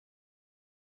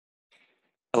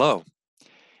Hello.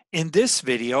 In this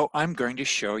video, I'm going to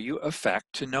show you a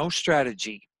fact to know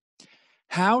strategy.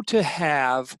 How to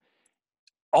have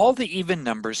all the even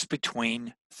numbers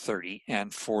between 30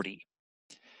 and 40.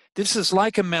 This is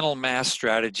like a mental math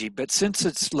strategy, but since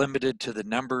it's limited to the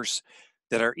numbers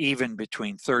that are even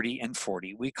between 30 and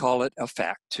 40, we call it a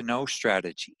fact to know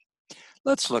strategy.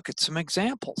 Let's look at some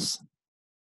examples.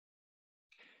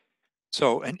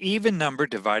 So an even number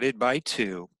divided by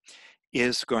 2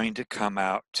 is going to come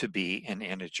out to be an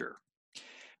integer.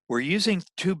 We're using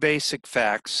two basic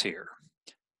facts here.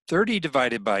 30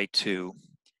 divided by 2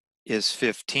 is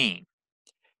 15,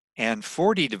 and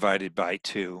 40 divided by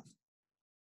 2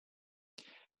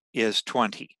 is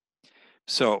 20.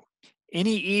 So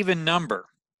any even number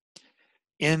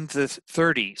in the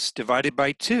 30s divided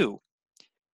by 2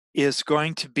 is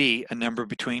going to be a number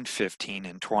between 15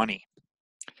 and 20.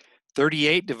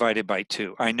 38 divided by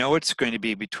 2, I know it's going to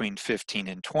be between 15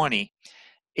 and 20.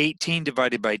 18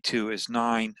 divided by 2 is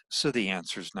 9, so the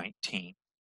answer is 19.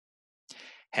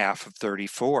 Half of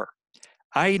 34.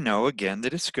 I know again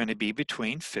that it's going to be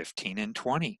between 15 and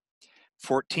 20.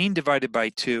 14 divided by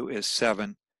 2 is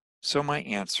 7, so my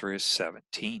answer is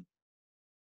 17.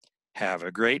 Have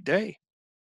a great day.